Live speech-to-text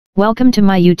Welcome to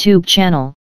my YouTube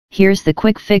channel. Here's the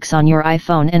quick fix on your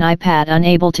iPhone and iPad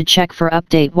unable to check for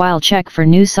update while check for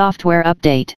new software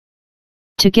update.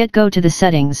 To go to the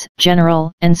settings,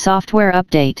 general, and software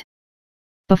update.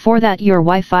 Before that your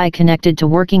Wi-Fi connected to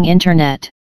working internet.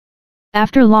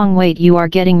 After long wait you are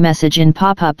getting message in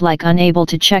pop-up like unable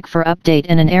to check for update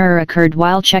and an error occurred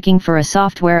while checking for a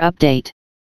software update.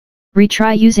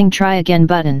 Retry using try again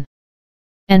button.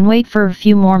 And wait for a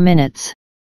few more minutes.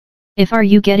 If are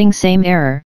you getting same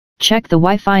error, check the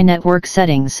Wi-Fi network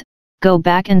settings, go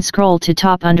back and scroll to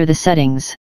top under the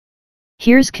settings.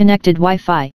 Here's connected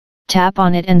Wi-Fi, tap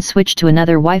on it and switch to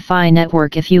another Wi-Fi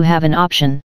network if you have an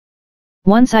option.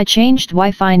 Once I changed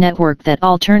Wi-Fi network that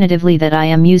alternatively that I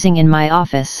am using in my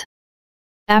office.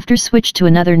 After switch to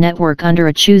another network under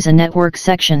a choose a network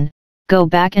section, go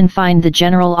back and find the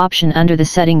general option under the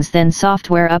settings then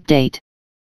software update.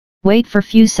 Wait for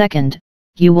few seconds.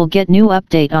 You will get new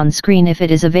update on screen if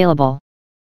it is available.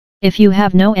 If you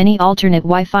have no any alternate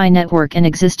Wi-Fi network and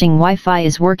existing Wi-Fi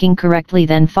is working correctly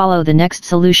then follow the next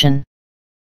solution.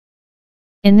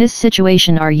 In this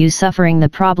situation are you suffering the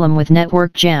problem with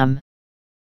network jam?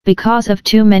 Because of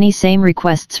too many same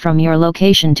requests from your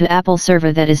location to Apple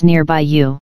server that is nearby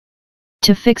you.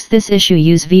 To fix this issue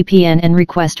use VPN and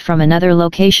request from another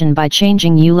location by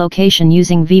changing your location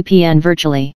using VPN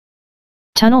virtually.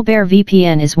 TunnelBear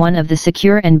VPN is one of the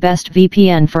secure and best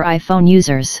VPN for iPhone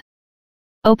users.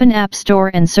 Open App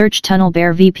Store and search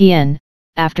TunnelBear VPN,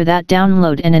 after that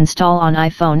download and install on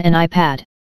iPhone and iPad.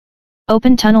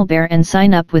 Open TunnelBear and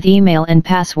sign up with email and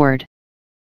password.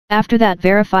 After that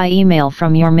verify email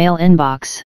from your mail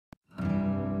inbox.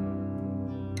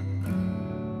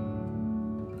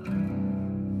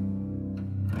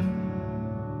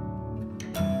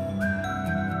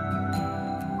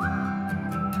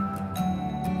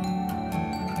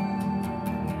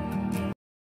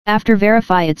 After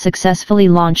verify it successfully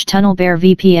launch TunnelBear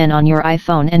VPN on your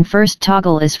iPhone and first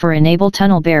toggle is for enable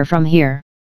TunnelBear from here.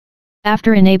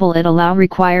 After enable it allow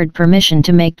required permission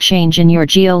to make change in your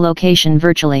geolocation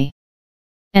virtually.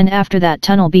 And after that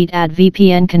TunnelBear add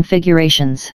VPN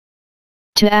configurations.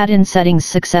 To add in settings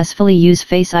successfully use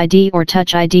Face ID or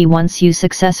Touch ID once you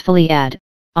successfully add,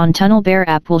 on TunnelBear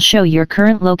app will show your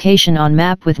current location on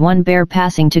map with one bear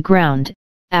passing to ground.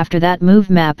 After that move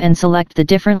map and select the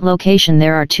different location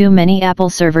there are too many Apple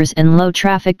servers and low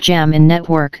traffic jam in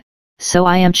network, so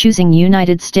I am choosing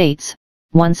United States.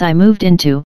 Once I moved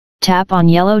into, tap on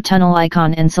yellow tunnel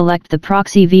icon and select the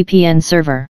proxy VPN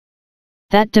server.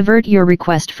 That divert your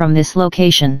request from this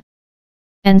location.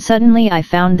 And suddenly I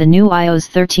found the new iOS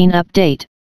 13 update,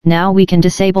 now we can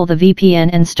disable the VPN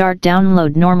and start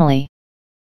download normally.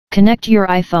 Connect your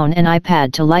iPhone and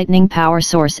iPad to Lightning power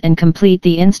source and complete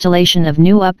the installation of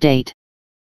new update.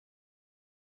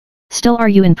 Still are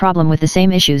you in problem with the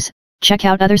same issues? Check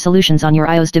out other solutions on your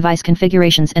iOS device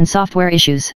configurations and software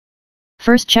issues.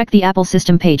 First check the Apple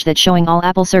system page that's showing all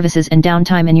Apple services and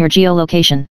downtime in your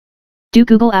geolocation. Do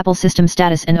Google Apple system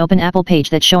status and open Apple page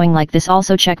that's showing like this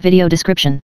also check video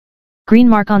description. Green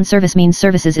mark on service means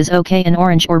services is okay and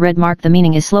orange or red mark the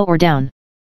meaning is slow or down.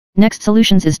 Next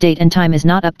solutions is date and time is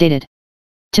not updated.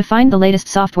 To find the latest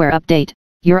software update,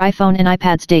 your iPhone and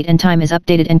iPad's date and time is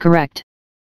updated and correct.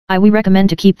 We recommend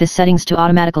to keep this settings to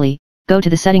automatically, go to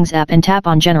the settings app and tap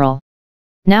on general.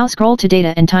 Now scroll to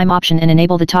data and time option and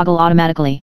enable the toggle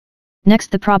automatically.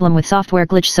 Next the problem with software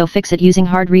glitch so fix it using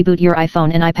hard reboot your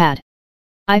iPhone and iPad.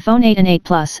 iPhone 8 and 8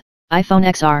 Plus, iPhone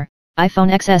XR,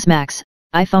 iPhone XS Max,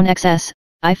 iPhone XS,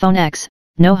 iPhone X,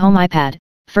 no home iPad.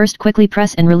 First quickly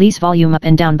press and release volume up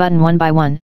and down button one by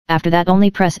one, after that only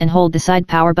press and hold the side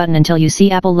power button until you see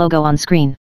Apple logo on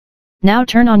screen. Now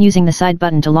turn on using the side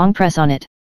button to long press on it.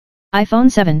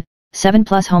 iPhone 7, 7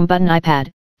 Plus home button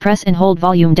iPad, press and hold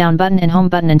volume down button and home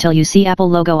button until you see Apple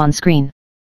logo on screen.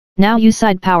 Now use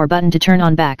side power button to turn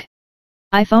on back.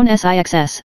 iPhone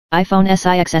SIXS, iPhone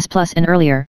SIXS Plus and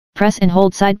earlier, press and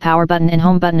hold side power button and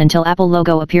home button until Apple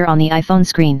logo appear on the iPhone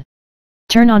screen.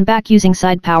 Turn on back using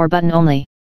side power button only.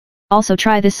 Also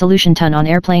try this solution turn on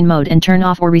airplane mode and turn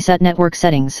off or reset network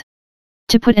settings.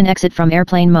 To put and exit from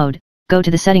airplane mode, go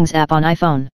to the settings app on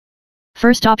iPhone.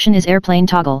 First option is airplane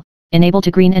toggle, enable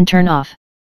to green and turn off.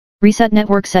 Reset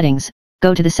network settings,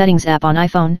 go to the settings app on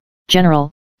iPhone, general,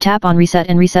 tap on reset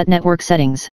and reset network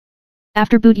settings.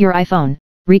 After boot your iPhone,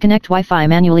 reconnect Wi-Fi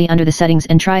manually under the settings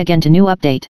and try again to new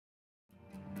update.